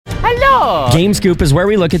Hello! GameScoop is where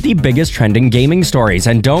we look at the biggest trending gaming stories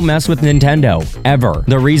and don't mess with Nintendo, ever.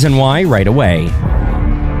 The reason why, right away.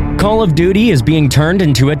 Call of Duty is being turned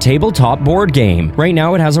into a tabletop board game. Right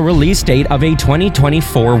now it has a release date of a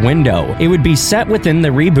 2024 window. It would be set within the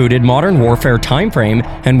rebooted Modern Warfare timeframe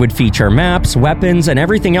and would feature maps, weapons, and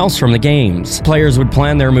everything else from the games. Players would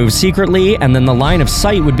plan their moves secretly, and then the line of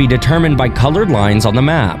sight would be determined by colored lines on the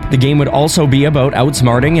map. The game would also be about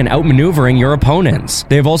outsmarting and outmaneuvering your opponents.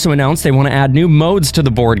 They've also announced they want to add new modes to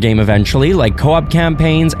the board game eventually, like co-op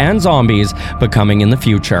campaigns and zombies, but coming in the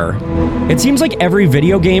future. It seems like every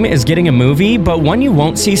video game is getting a movie, but one you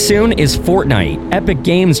won't see soon is Fortnite. Epic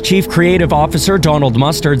Games Chief Creative Officer Donald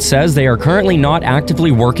Mustard says they are currently not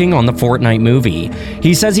actively working on the Fortnite movie.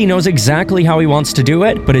 He says he knows exactly how he wants to do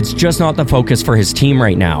it, but it's just not the focus for his team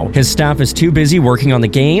right now. His staff is too busy working on the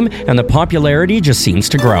game, and the popularity just seems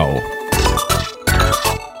to grow.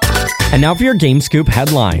 And now for your GameScoop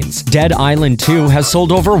headlines. Dead Island 2 has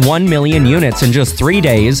sold over 1 million units in just 3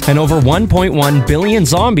 days, and over 1.1 billion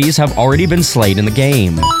zombies have already been slayed in the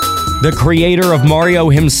game. The creator of Mario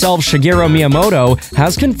himself, Shigeru Miyamoto,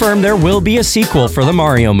 has confirmed there will be a sequel for the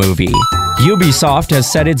Mario movie. Ubisoft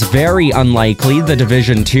has said it's very unlikely The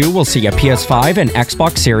Division 2 will see a PS5 and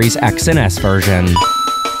Xbox Series X and S version.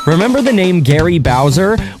 Remember the name Gary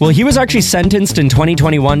Bowser? Well, he was actually sentenced in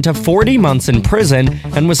 2021 to 40 months in prison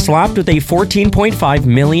and was slapped with a $14.5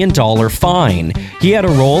 million fine. He had a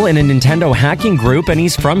role in a Nintendo hacking group and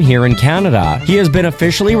he's from here in Canada. He has been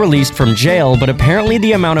officially released from jail, but apparently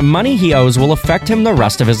the amount of money he owes will affect him the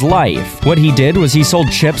rest of his life. What he did was he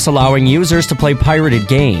sold chips allowing users to play pirated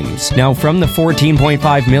games. Now, from the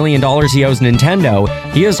 $14.5 million he owes Nintendo,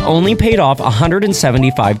 he has only paid off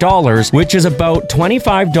 $175, which is about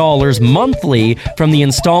 $25 monthly from the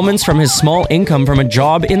installments from his small income from a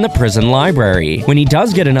job in the prison library. When he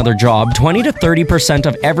does get another job, 20 to 30%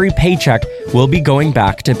 of every paycheck will be going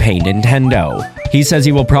back to pay Nintendo. He says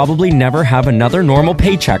he will probably never have another normal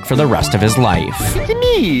paycheck for the rest of his life. It's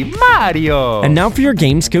me, Mario! And now for your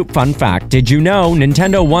GameScoop fun fact. Did you know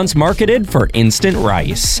Nintendo once marketed for instant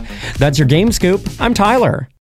rice? That's your GameScoop. I'm Tyler.